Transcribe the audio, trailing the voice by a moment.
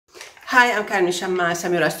Hi, I'm Carmen Chammas,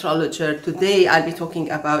 I'm your astrologer. Today I'll be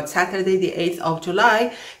talking about Saturday, the 8th of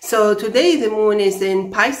July. So today the moon is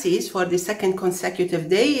in Pisces for the second consecutive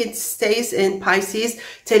day. It stays in Pisces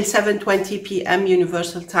till 7:20 p.m.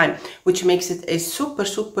 Universal Time, which makes it a super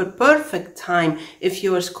perfect time if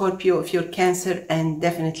you're Scorpio, if you're Cancer, and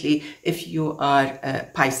definitely if you are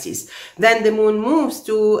Pisces. Then the moon moves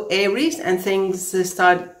to Aries and things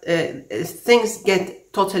get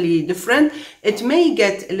totally different. It may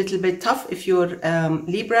get a little bit tough if you're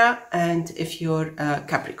Libra and if you're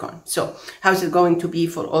Capricorn. So how's it going to be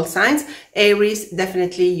for all signs? Aries,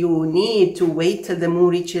 definitely you need to wait till the moon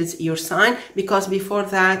reaches your sign, because before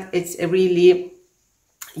that it's a really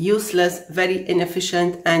useless, very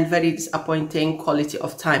inefficient and very disappointing quality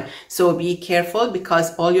of time. So be careful,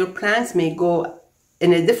 because all your plans may go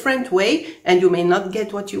in a different way and you may not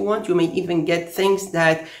get what you want. You may even get things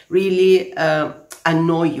that really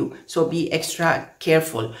annoy you, so be extra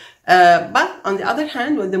careful. But on the other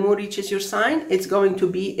hand, when the moon reaches your sign, it's going to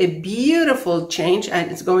be a beautiful change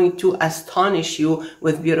and it's going to astonish you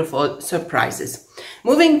with beautiful surprises.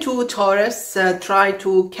 Moving to Taurus, try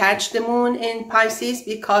to catch the moon in Pisces,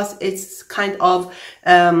 because it's kind of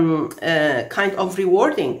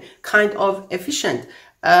rewarding, kind of efficient.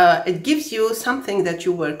 It gives you something that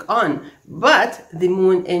you work on, but the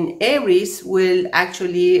moon in Aries will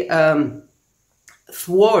actually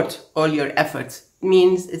thwart all your efforts.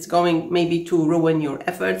 Means it's going maybe to ruin your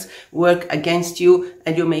efforts, work against you,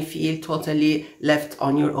 and you may feel totally left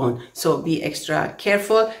on your own. So be extra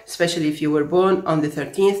careful, especially if you were born on the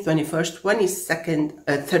 13th, 21st, 22nd,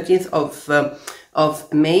 13th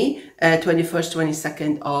of May, 21st,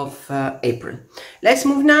 22nd of April. Let's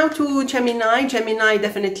move now to Gemini. Gemini,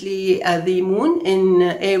 definitely the moon in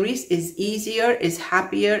Aries is easier, is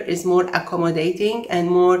happier, is more accommodating and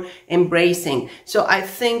more embracing. So I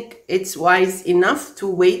think it's wise enough to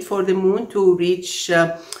wait for the moon to reach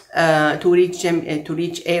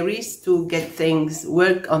Aries, to get things,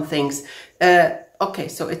 work on things. Okay,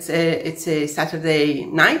 so it's a Saturday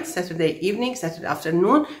night, Saturday evening, Saturday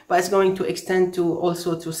afternoon, but it's going to extend to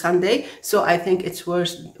also to Sunday. So I think it's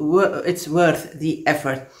worth the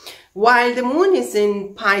effort. While the moon is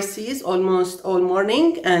in Pisces almost all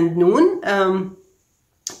morning and noon,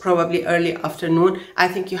 probably early afternoon, I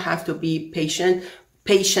think you have to be patient.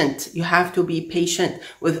 You have to be patient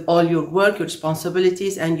with all your work, your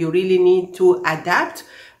responsibilities, and you really need to adapt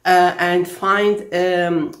and find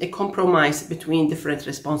a compromise between different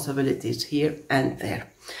responsibilities here and there.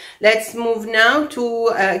 Let's move now to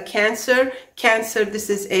Cancer. Cancer, this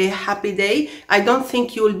is a happy day. I don't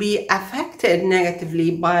think you'll be affected negatively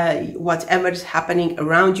by whatever is happening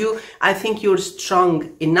around you. I think you're strong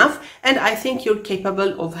enough, and I think you're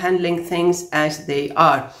capable of handling things as they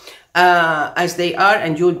are.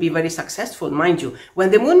 And you'll be very successful, mind you. When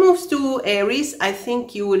the moon moves to Aries, I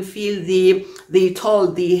think you will feel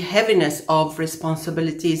the heaviness of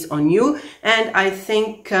responsibilities on you, and I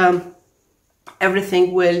think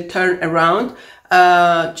everything will turn around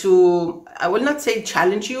to, I will not say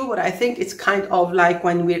challenge you, but I think it's kind of like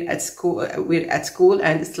when we're at school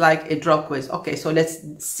and it's like a drop quiz. Okay, so let's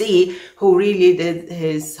see who really did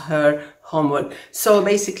her homework. So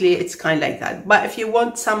basically it's kind of like that. But if you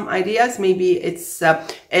want some ideas, maybe it's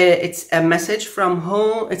a message from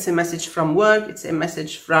home, it's a message from work, it's a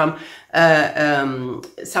message from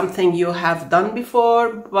something you have done before,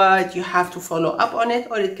 but you have to follow up on it,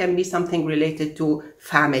 or it can be something related to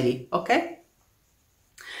family. Okay,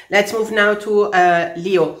 let's move now to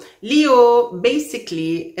Leo. Leo,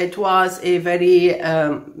 basically it was a very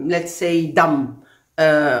let's say dumb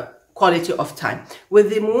quality of time. With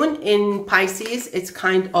the moon in Pisces, it's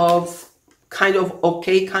kind of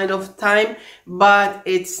okay kind of time, but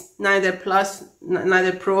it's neither plus,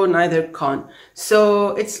 neither pro, neither con.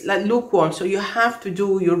 So it's like lukewarm. So you have to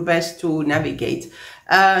do your best to navigate.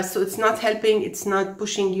 So it's not helping, it's not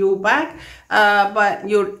pushing you back, but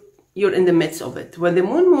you're in the midst of it. When the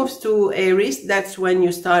moon moves to Aries, that's when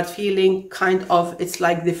you start feeling kind of, it's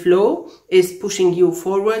like the flow is pushing you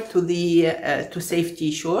forward to the to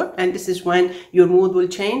safety shore, and this is when your mood will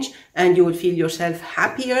change and you will feel yourself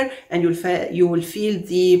happier, and you will feel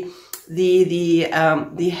the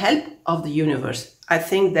help of the universe. I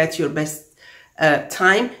think that's your best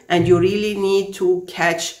time, and you really need to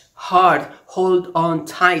catch hard, hold on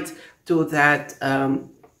tight to that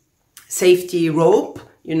safety rope,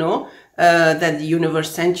 you know, that the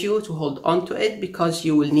universe sent you, to hold on to it, because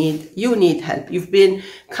you need help. You've been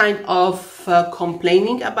kind of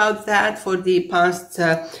complaining about that for the past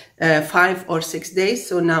 5 or 6 days.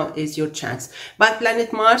 So now is your chance. But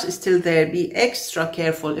planet Mars is still there. Be extra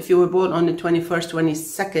careful if you were born on the 21st,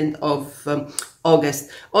 22nd of August.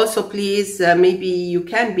 Also, please, maybe you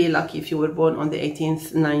can be lucky if you were born on the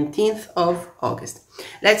 18th, 19th of August.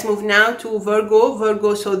 Let's move now to Virgo.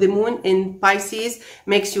 Virgo, so the moon in Pisces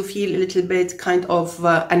makes you feel a little bit kind of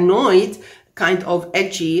annoyed, kind of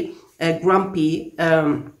edgy, grumpy.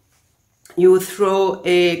 You throw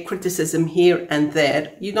a criticism here and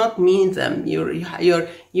there. You don't mean them. You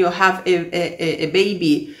have a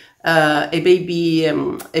baby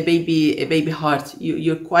heart.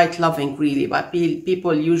 You're quite loving, really, but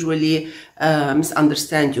people usually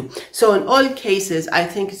misunderstand you. So in all cases, I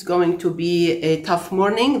think it's going to be a tough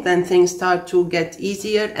morning. Then things start to get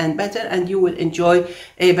easier and better, and you will enjoy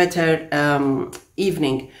a better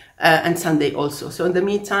evening. And Sunday also. So in the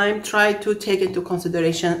meantime, try to take into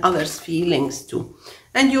consideration others' feelings too.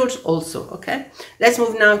 And yours also, okay? Let's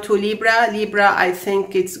move now to Libra. Libra, I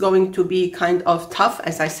think it's going to be kind of tough,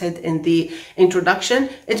 as I said in the introduction.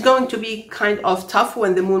 It's going to be kind of tough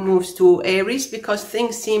when the moon moves to Aries, because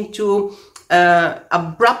things seem to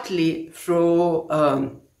abruptly throw,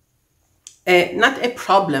 not a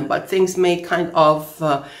problem, but things may kind of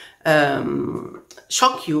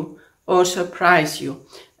shock you or surprise you.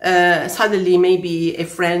 Suddenly maybe a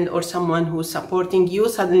friend or someone who's supporting you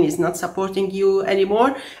suddenly is not supporting you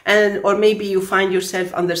anymore, or maybe you find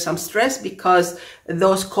yourself under some stress because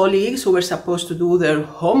those colleagues who were supposed to do their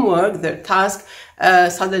homework, their task,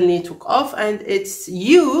 suddenly took off, and it's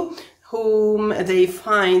you whom they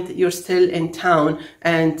find you're still in town,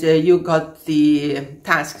 and you got the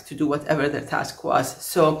task to do whatever the task was.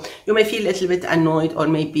 So you may feel a little bit annoyed, or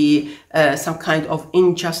maybe some kind of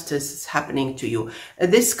injustice is happening to you.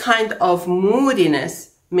 This kind of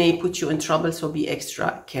moodiness may put you in trouble, so be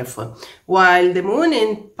extra careful. While the moon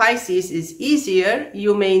in Pisces is easier,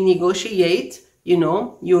 you may negotiate, you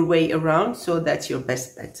know, your way around, so that's your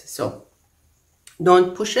best bet. So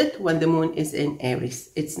don't push it when the moon is in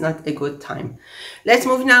Aries. It's not a good time. Let's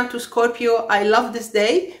move now to Scorpio. I love this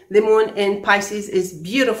day. The moon in Pisces is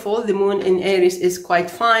beautiful. The moon in Aries is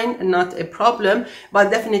quite fine, not a problem.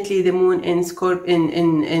 But definitely the moon in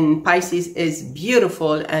in Pisces is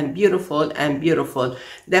beautiful and beautiful and beautiful.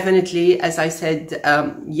 Definitely, as I said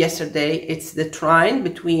yesterday, it's the trine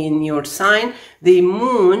between your sign, the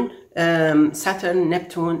moon, Saturn,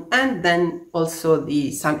 Neptune, and then also the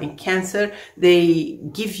sun in Cancer. They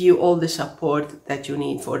give you all the support that you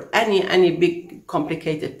need for any big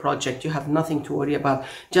complicated project. You have nothing to worry about.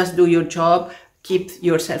 Just do your job, keep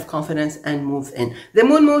your self-confidence, and move in. The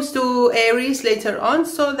moon moves to Aries later on,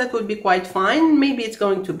 so that will be quite fine. Maybe it's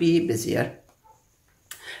going to be busier.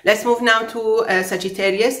 Let's move now to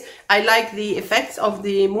Sagittarius. I like the effects of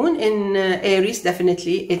the moon in Aries,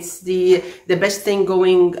 definitely. It's the best thing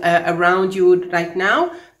going around you right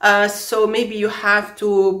now. So maybe you have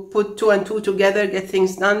to put 2 and 2 together, get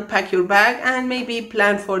things done, pack your bag, and maybe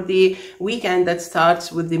plan for the weekend that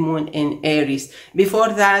starts with the moon in Aries. Before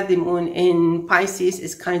that, the moon in Pisces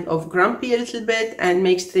is kind of grumpy a little bit and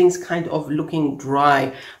makes things kind of looking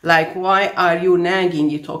dry. Like, why are you nagging?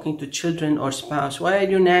 You're talking to children or spouse. Why are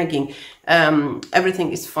you nagging?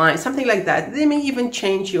 Everything is fine. Something like that. They may even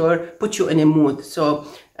put you in a mood. So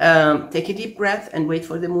take a deep breath and wait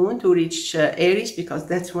for the moon to reach Aries, because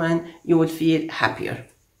that's when you would feel happier.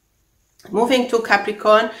 Moving to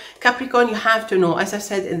Capricorn. Capricorn, you have to know, as I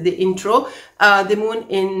said in the intro, the moon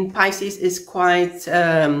in Pisces is quite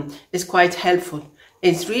helpful.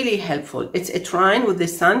 It's really helpful. It's a trine with the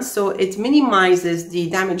sun, so it minimizes the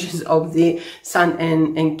damages of the sun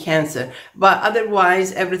in Cancer. But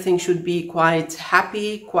otherwise, everything should be quite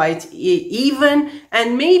happy, quite even,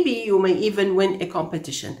 and maybe you may even win a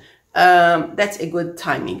competition. That's a good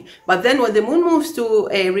timing. But then when the moon moves to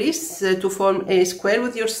Aries to form a square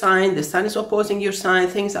with your sign, the sun is opposing your sign,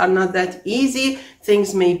 things are not that easy.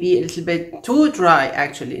 Things may be a little bit too dry,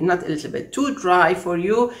 actually, not a little bit, too dry for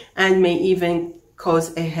you, and may even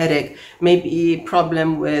cause a headache, maybe a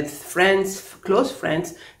problem with friends, close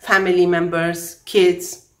friends, family members,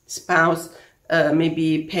 kids, spouse,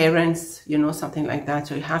 maybe parents, you know, something like that.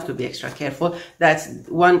 So you have to be extra careful. That's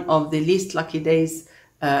one of the least lucky days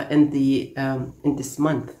in this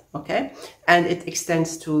month, okay? And it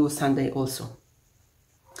extends to Sunday also.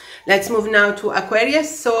 Let's move now to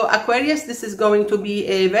Aquarius. So Aquarius, this is going to be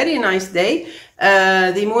a very nice day.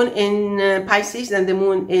 The moon in Pisces and the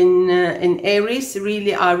moon in Aries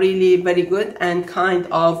are really very good and kind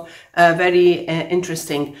of very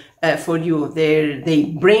interesting for you. They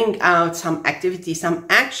bring out some activity, some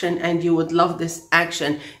action, and you would love this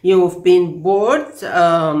action. You've been bored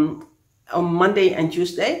on Monday and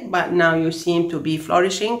Tuesday, but now you seem to be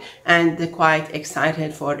flourishing and quite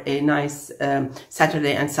excited for a nice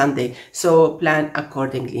Saturday and Sunday. So plan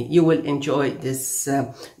accordingly. You will enjoy this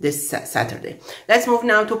this Saturday. Let's move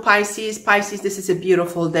now to Pisces. Pisces, this is a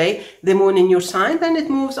beautiful day. The moon in your sign, then it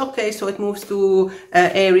moves, okay, so it moves to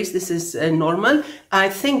Aries. This is normal. I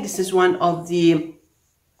think this is one of the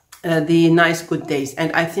nice good days,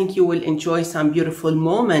 and I think you will enjoy some beautiful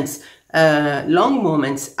moments, long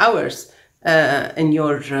moments, hours, in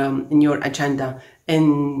your agenda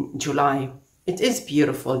in July. It is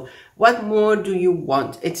beautiful. What more do you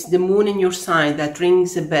want? It's the moon in your sign that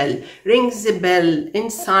rings a bell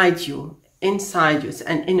inside you. Inside you, it's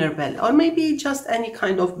an inner bell, or maybe just any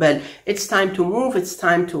kind of bell. It's time to move. It's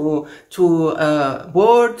time to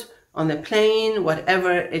board on the plane,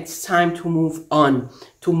 whatever. It's time to move on,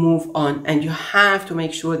 and you have to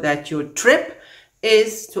make sure that your trip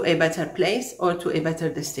is to a better place, or to a better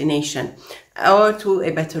destination, or to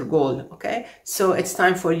a better goal. Okay, so it's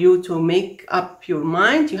time for you to make up your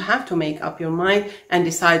mind. You have to make up your mind and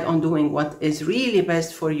decide on doing what is really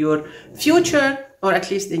best for your future, or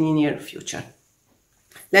at least the near future.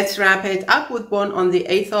 Let's wrap it up with born on the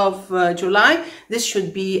 8th of July. This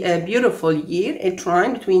should be a beautiful year. A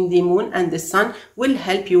trine between the moon and the sun will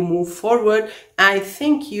help you move forward. I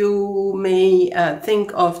think you may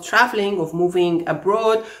think of traveling, of moving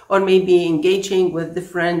abroad, or maybe engaging with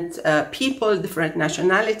different people, different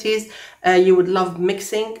nationalities. You would love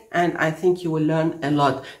mixing, and I think you will learn a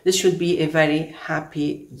lot. This should be a very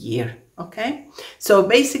happy year. Okay, so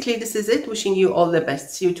basically this is it. Wishing you all the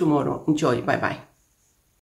best. See you tomorrow. Enjoy. Bye bye.